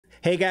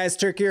Hey guys,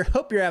 Turk here.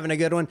 Hope you're having a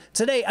good one.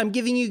 Today, I'm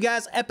giving you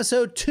guys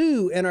episode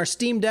 2 in our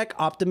Steam Deck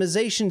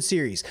optimization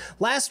series.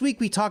 Last week,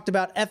 we talked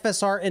about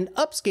FSR and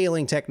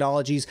upscaling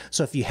technologies,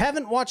 so if you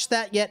haven't watched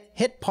that yet,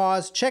 hit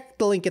pause, check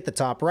the link at the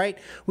top right.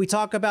 We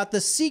talk about the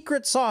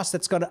secret sauce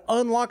that's going to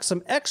unlock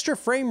some extra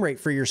frame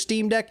rate for your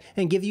Steam Deck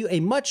and give you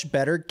a much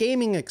better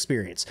gaming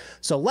experience.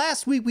 So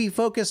last week, we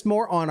focused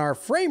more on our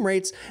frame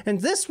rates,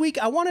 and this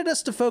week, I wanted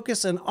us to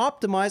focus and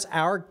optimize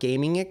our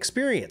gaming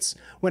experience.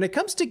 When it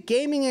comes to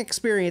gaming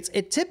experience,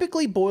 it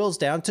typically boils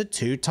down to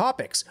two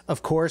topics.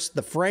 Of course,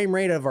 the frame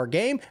rate of our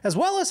game, as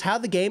well as how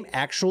the game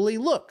actually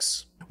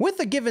looks. With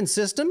a given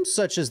system,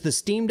 such as the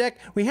Steam Deck,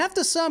 we have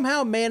to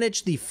somehow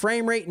manage the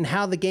frame rate and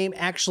how the game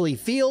actually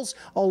feels,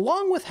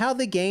 along with how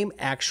the game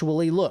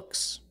actually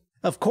looks.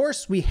 Of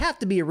course, we have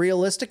to be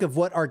realistic of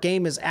what our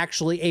game is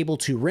actually able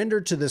to render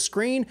to the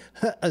screen,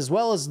 as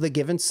well as the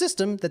given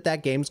system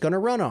that game's going to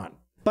run on.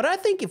 But I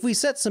think if we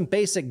set some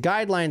basic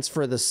guidelines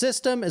for the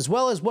system, as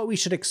well as what we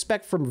should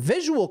expect from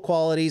visual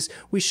qualities,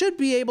 we should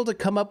be able to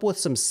come up with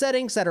some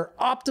settings that are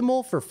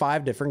optimal for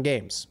 5 different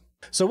games.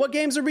 So what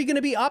games are we going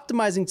to be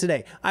optimizing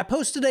today? I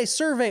posted a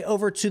survey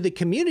over to the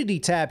community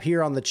tab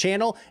here on the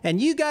channel,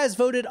 and you guys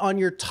voted on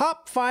your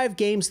top 5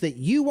 games that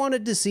you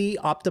wanted to see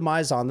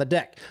optimized on the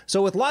deck.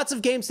 So with lots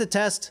of games to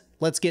test,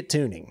 let's get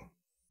tuning.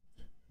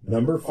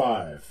 Number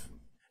 5.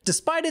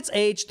 Despite its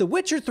age, The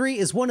Witcher 3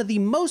 is one of the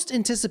most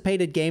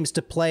anticipated games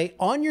to play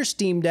on your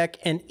Steam Deck,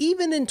 and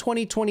even in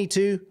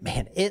 2022,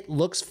 man, it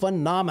looks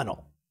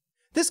phenomenal.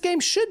 This game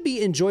should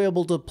be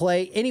enjoyable to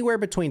play anywhere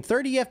between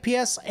 30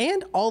 FPS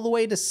and all the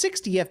way to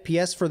 60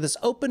 FPS for this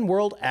open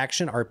world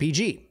action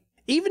RPG.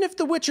 Even if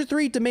The Witcher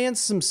 3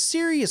 demands some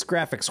serious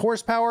graphics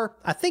horsepower,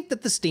 I think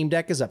that the Steam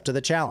Deck is up to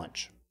the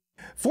challenge.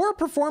 For a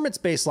performance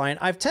baseline,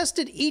 I've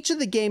tested each of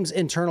the game's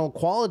internal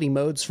quality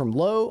modes from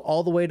low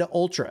all the way to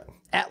ultra.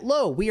 At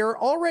low, we are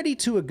already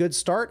to a good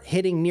start,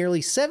 hitting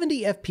nearly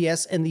 70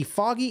 FPS in the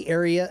foggy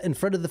area in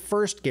front of the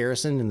first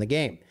garrison in the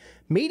game.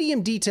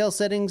 Medium detail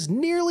settings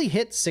nearly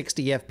hit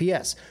 60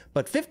 FPS,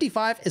 but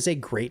 55 is a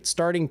great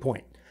starting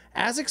point.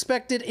 As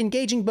expected,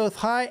 engaging both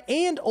high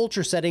and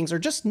ultra settings are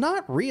just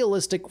not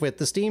realistic with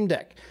the Steam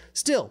Deck.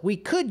 Still, we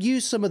could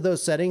use some of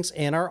those settings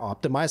in our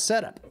optimized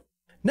setup.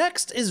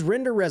 Next is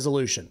render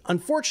resolution.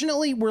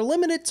 Unfortunately, we're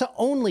limited to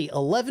only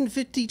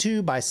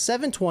 1152 by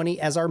 720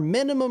 as our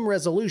minimum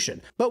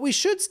resolution, but we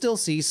should still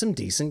see some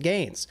decent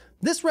gains.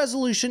 This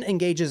resolution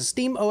engages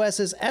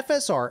SteamOS's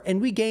FSR,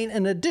 and we gain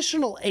an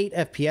additional 8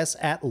 FPS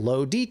at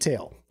low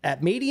detail.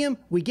 At medium,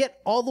 we get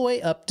all the way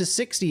up to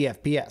 60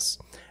 FPS.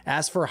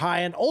 As for high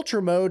and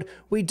ultra mode,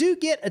 we do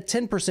get a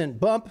 10%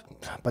 bump,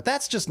 but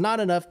that's just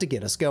not enough to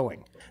get us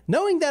going.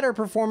 Knowing that our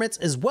performance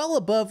is well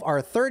above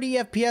our 30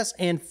 FPS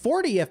and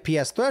 40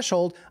 FPS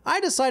threshold,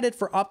 I decided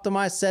for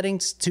optimized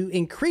settings to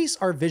increase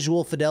our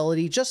visual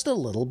fidelity just a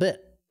little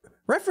bit.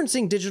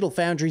 Referencing Digital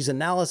Foundry's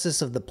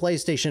analysis of the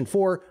PlayStation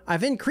 4,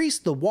 I've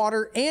increased the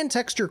water and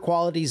texture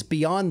qualities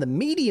beyond the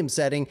medium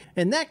setting,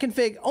 and that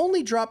config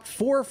only dropped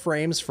 4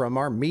 frames from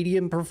our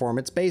medium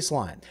performance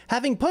baseline.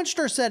 Having punched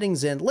our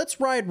settings in, let's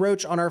ride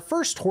Roach on our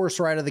first horse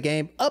ride of the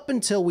game up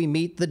until we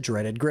meet the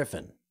dreaded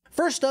Griffin.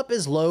 First up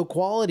is low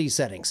quality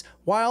settings.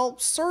 While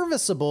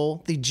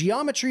serviceable, the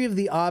geometry of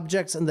the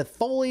objects and the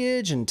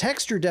foliage and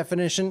texture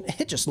definition,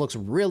 it just looks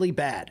really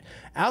bad.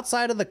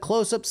 Outside of the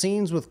close-up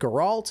scenes with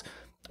Geralt,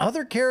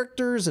 other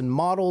characters and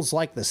models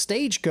like the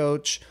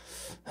stagecoach,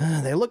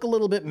 they look a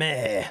little bit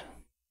meh.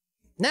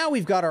 Now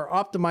we've got our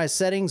optimized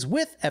settings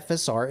with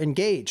FSR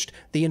engaged.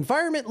 The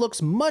environment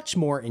looks much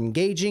more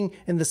engaging,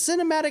 and the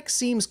cinematic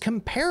seems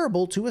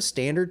comparable to a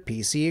standard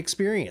PC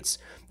experience.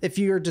 If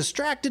you're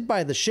distracted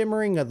by the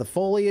shimmering of the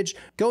foliage,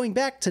 going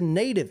back to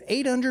native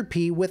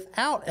 800p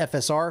without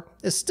FSR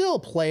is still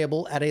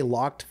playable at a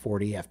locked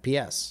 40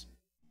 FPS.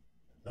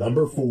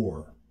 Number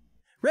 4.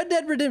 Red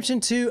Dead Redemption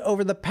 2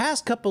 over the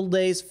past couple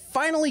days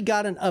finally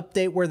got an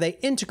update where they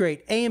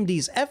integrate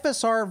AMD's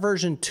FSR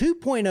version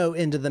 2.0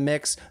 into the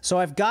mix, so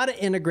I've got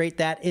to integrate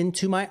that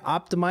into my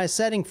optimized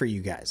setting for you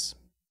guys.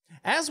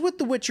 As with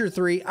The Witcher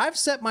 3, I've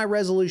set my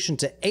resolution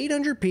to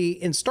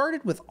 800p and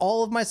started with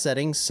all of my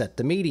settings set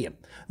to medium.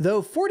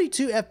 Though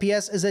 42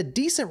 FPS is a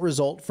decent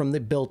result from the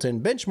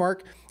built-in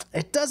benchmark,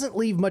 it doesn't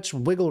leave much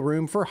wiggle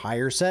room for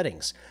higher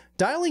settings.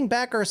 Dialing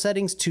back our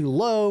settings to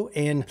low,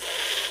 and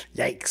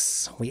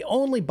yikes, we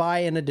only buy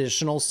an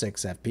additional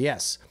 6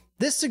 FPS.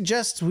 This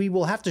suggests we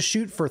will have to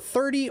shoot for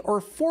 30 or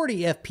 40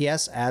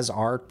 FPS as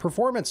our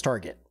performance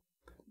target.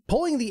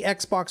 Pulling the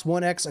Xbox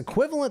One X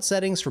equivalent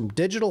settings from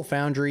Digital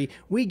Foundry,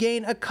 we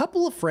gain a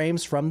couple of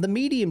frames from the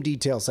medium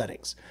detail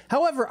settings.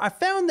 However, I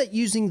found that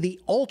using the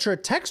ultra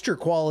texture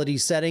quality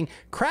setting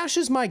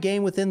crashes my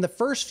game within the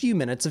first few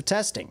minutes of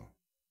testing.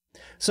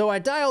 So I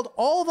dialed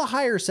all the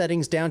higher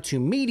settings down to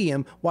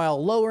medium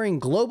while lowering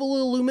global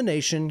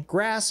illumination,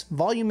 grass,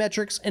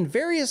 volumetrics, and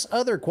various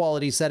other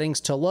quality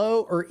settings to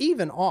low or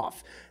even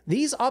off.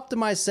 These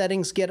optimized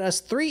settings get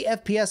us 3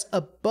 FPS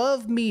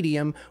above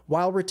medium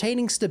while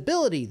retaining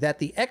stability that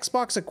the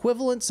Xbox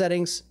equivalent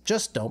settings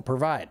just don't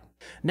provide.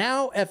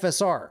 Now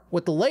FSR.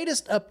 With the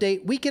latest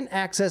update, we can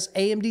access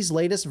AMD's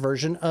latest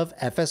version of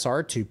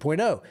FSR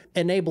 2.0,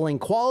 enabling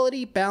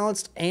quality,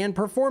 balanced, and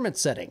performance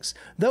settings.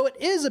 Though it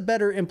is a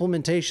better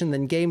implementation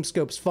than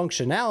GameScope's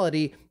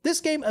functionality,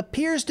 this game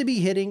appears to be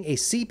hitting a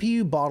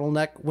CPU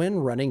bottleneck when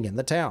running in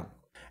the town.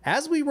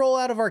 As we roll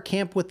out of our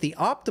camp with the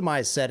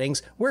optimized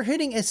settings, we're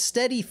hitting a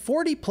steady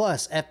 40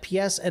 plus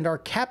FPS and are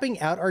capping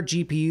out our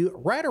GPU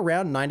right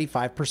around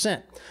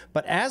 95%.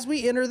 But as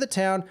we enter the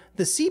town,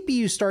 the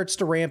CPU starts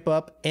to ramp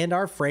up and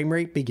our frame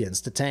rate begins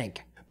to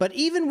tank. But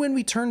even when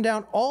we turn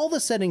down all the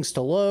settings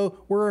to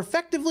low, we're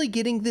effectively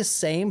getting this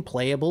same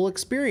playable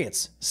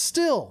experience.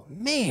 Still,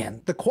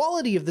 man, the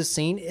quality of the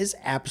scene is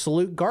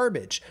absolute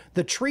garbage.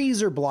 The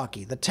trees are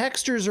blocky, the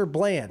textures are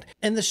bland,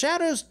 and the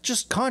shadows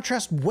just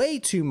contrast way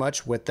too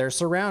much with their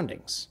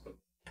surroundings.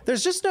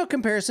 There's just no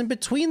comparison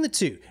between the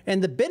two,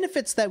 and the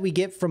benefits that we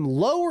get from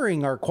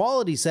lowering our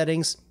quality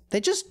settings,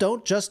 they just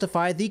don't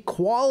justify the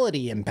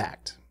quality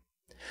impact.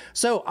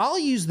 So I'll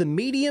use the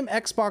medium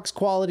Xbox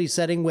quality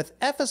setting with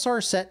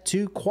FSR set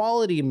to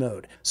quality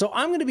mode. So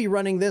I'm going to be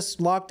running this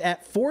locked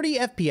at 40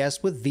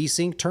 FPS with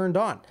VSync turned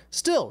on.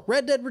 Still,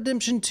 Red Dead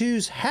Redemption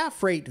 2's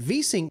half rate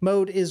VSync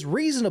mode is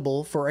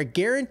reasonable for a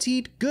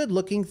guaranteed good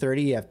looking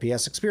 30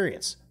 FPS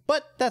experience.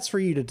 But that's for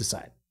you to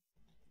decide.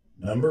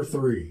 Number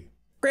 3.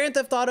 Grand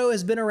Theft Auto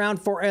has been around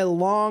for a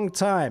long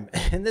time,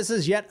 and this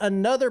is yet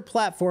another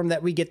platform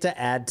that we get to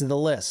add to the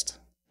list.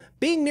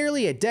 Being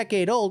nearly a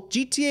decade old,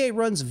 GTA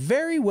runs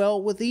very well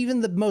with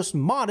even the most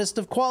modest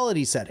of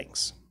quality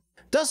settings.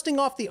 Dusting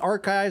off the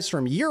archives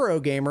from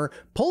Eurogamer,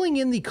 pulling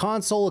in the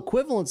console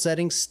equivalent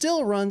settings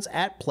still runs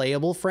at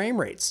playable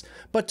frame rates.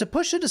 But to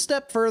push it a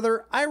step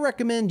further, I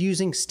recommend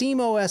using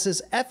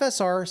SteamOS's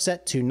FSR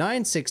set to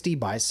 960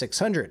 by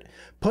 600.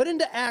 Put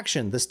into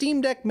action, the Steam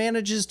Deck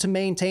manages to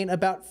maintain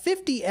about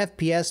 50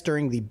 FPS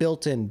during the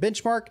built-in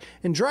benchmark,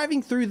 and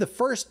driving through the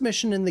first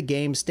mission in the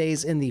game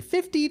stays in the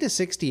 50 to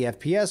 60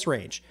 FPS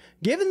range.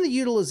 Given the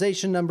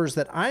utilization numbers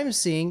that I'm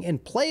seeing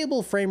and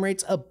playable frame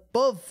rates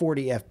above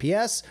 40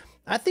 FPS,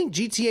 I think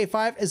GTA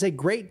 5 is a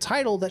great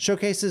title that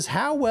showcases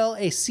how well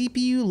a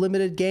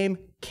CPU-limited game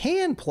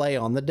can play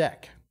on the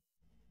deck.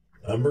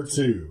 Number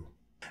 2.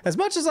 As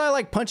much as I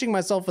like punching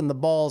myself in the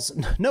balls,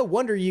 no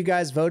wonder you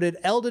guys voted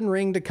Elden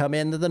Ring to come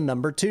into the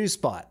number 2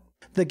 spot.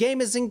 The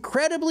game is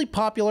incredibly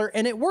popular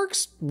and it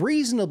works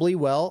reasonably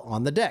well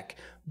on the deck,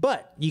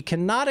 but you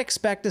cannot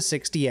expect a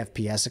 60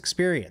 FPS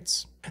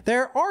experience.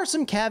 There are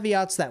some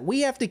caveats that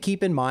we have to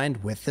keep in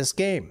mind with this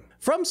game.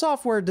 From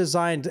Software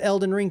designed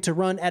Elden Ring to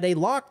run at a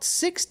locked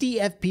 60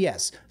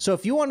 FPS, so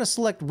if you want to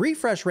select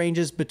refresh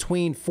ranges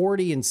between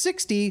 40 and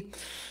 60,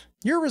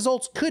 your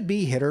results could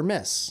be hit or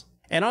miss.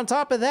 And on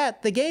top of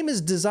that, the game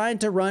is designed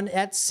to run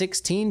at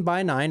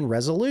 16:9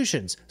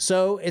 resolutions,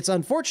 so it's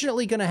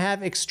unfortunately going to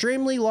have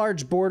extremely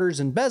large borders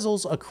and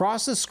bezels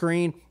across the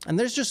screen, and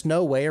there's just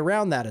no way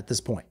around that at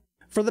this point.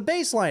 For the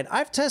baseline,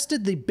 I've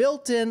tested the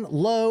built-in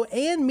low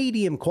and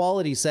medium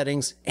quality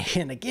settings,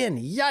 and again,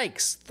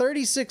 yikes,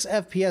 36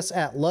 FPS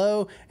at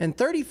low and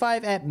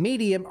 35 at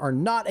medium are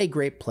not a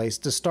great place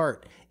to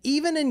start.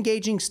 Even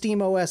engaging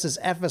SteamOS's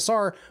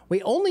FSR,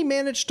 we only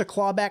managed to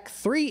claw back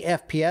 3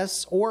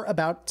 FPS, or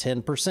about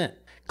 10%.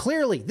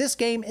 Clearly, this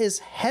game is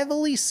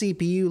heavily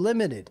CPU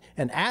limited,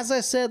 and as I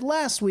said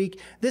last week,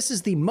 this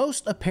is the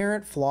most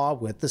apparent flaw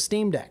with the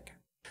Steam Deck.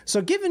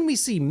 So given we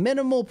see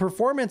minimal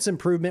performance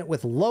improvement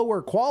with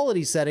lower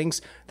quality settings,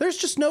 there's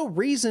just no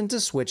reason to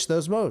switch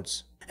those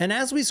modes. And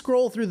as we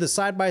scroll through the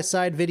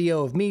side-by-side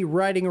video of me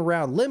riding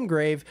around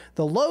Limgrave,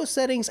 the low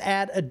settings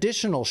add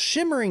additional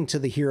shimmering to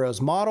the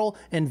hero's model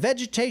and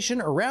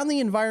vegetation around the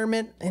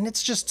environment, and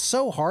it's just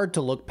so hard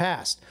to look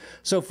past.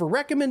 So for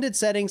recommended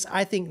settings,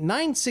 I think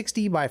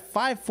 960 by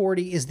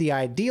 540 is the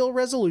ideal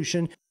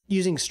resolution,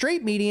 using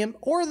straight medium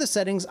or the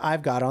settings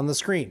I've got on the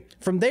screen.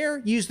 From there,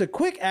 use the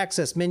quick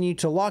access menu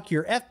to lock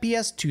your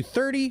FPS to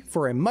 30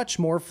 for a much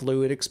more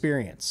fluid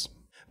experience.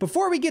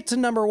 Before we get to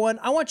number 1,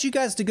 I want you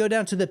guys to go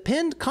down to the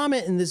pinned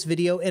comment in this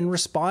video and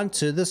respond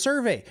to the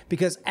survey,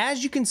 because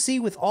as you can see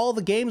with all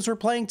the games we're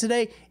playing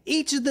today,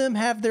 each of them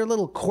have their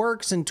little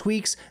quirks and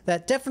tweaks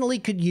that definitely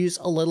could use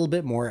a little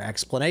bit more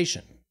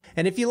explanation.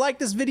 And if you like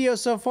this video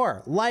so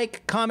far,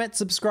 like, comment,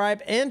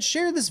 subscribe, and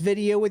share this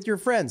video with your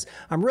friends.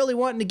 I'm really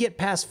wanting to get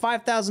past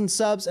 5,000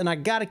 subs, and I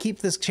gotta keep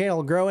this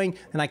channel growing,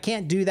 and I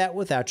can't do that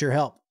without your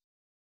help.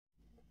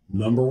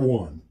 Number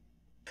 1.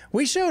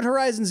 We showed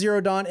Horizon Zero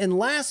Dawn in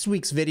last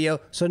week's video,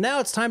 so now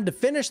it's time to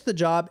finish the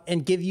job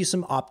and give you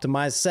some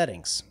optimized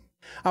settings.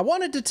 I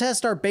wanted to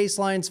test our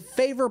baseline's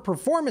Favor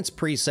Performance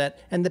preset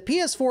and the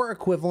PS4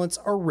 equivalent's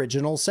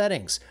original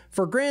settings.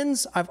 For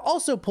grins, I've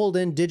also pulled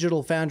in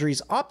Digital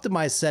Foundry's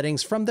optimized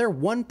settings from their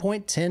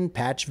 1.10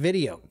 patch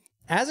video.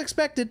 As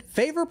expected,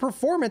 Favor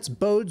Performance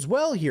bodes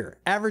well here,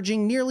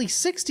 averaging nearly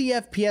 60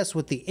 FPS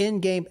with the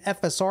in-game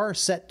FSR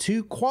set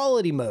to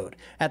quality mode.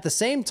 At the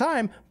same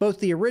time, both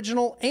the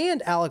original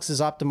and Alex's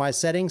optimized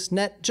settings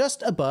net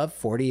just above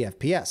 40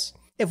 FPS.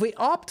 If we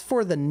opt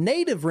for the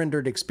native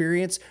rendered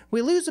experience,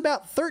 we lose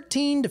about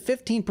 13 to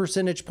 15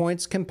 percentage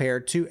points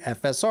compared to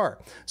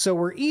FSR. So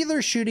we're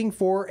either shooting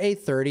for a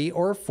 30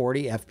 or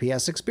 40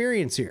 FPS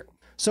experience here.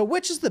 So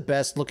which is the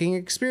best looking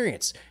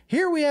experience?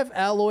 Here we have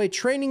Aloy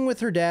training with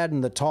her dad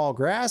in the tall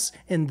grass,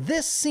 and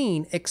this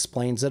scene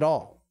explains it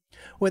all.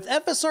 With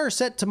FSR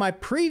set to my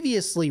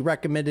previously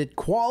recommended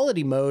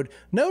quality mode,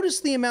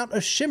 notice the amount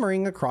of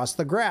shimmering across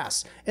the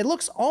grass. It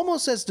looks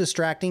almost as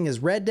distracting as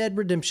Red Dead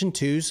Redemption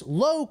 2's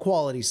low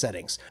quality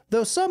settings.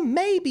 Though some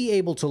may be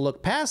able to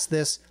look past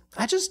this,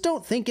 I just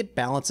don't think it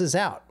balances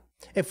out.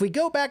 If we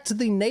go back to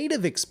the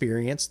native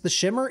experience, the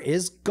shimmer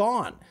is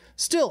gone.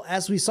 Still,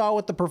 as we saw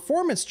with the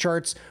performance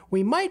charts,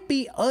 we might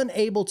be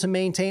unable to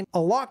maintain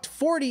a locked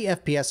 40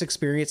 FPS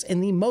experience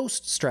in the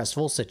most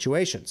stressful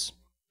situations.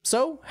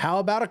 So how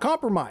about a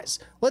compromise?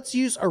 Let's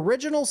use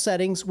original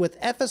settings with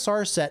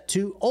FSR set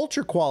to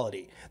ultra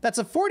quality. That's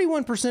a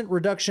 41%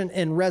 reduction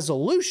in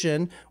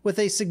resolution with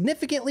a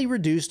significantly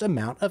reduced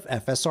amount of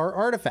FSR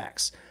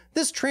artifacts.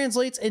 This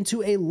translates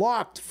into a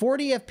locked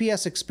 40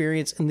 FPS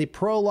experience in the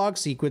prologue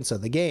sequence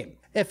of the game.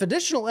 If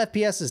additional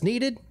FPS is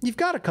needed, you've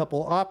got a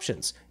couple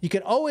options. You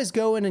can always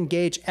go and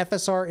engage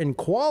FSR in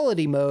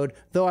quality mode,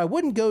 though I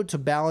wouldn't go to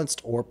balanced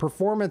or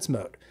performance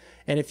mode.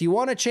 And if you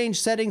want to change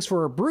settings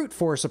for a brute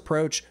force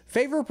approach,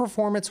 favor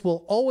performance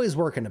will always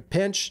work in a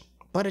pinch,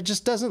 but it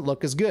just doesn't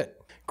look as good.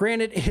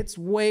 Granted, it's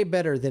way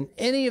better than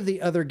any of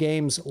the other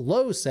game's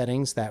low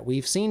settings that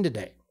we've seen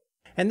today.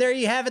 And there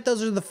you have it.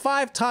 Those are the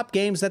 5 top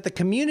games that the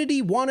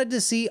community wanted to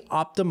see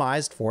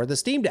optimized for the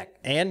Steam Deck.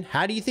 And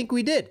how do you think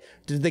we did?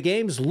 Did the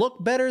games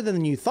look better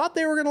than you thought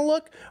they were going to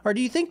look? Or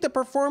do you think the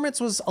performance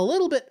was a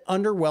little bit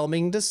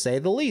underwhelming to say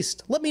the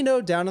least? Let me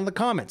know down in the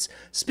comments.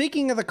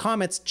 Speaking of the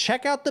comments,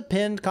 check out the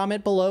pinned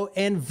comment below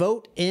and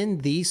vote in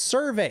the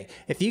survey.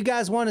 If you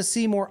guys want to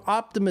see more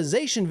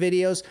optimization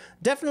videos,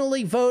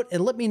 definitely vote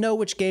and let me know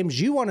which games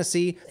you want to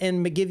see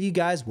and give you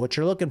guys what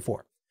you're looking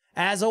for.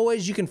 As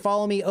always, you can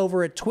follow me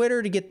over at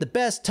Twitter to get the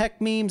best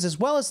tech memes as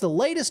well as the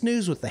latest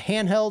news with the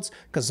handhelds,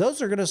 because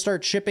those are going to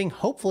start shipping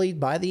hopefully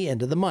by the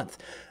end of the month.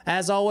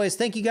 As always,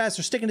 thank you guys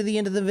for sticking to the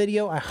end of the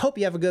video. I hope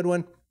you have a good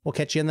one. We'll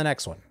catch you in the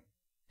next one.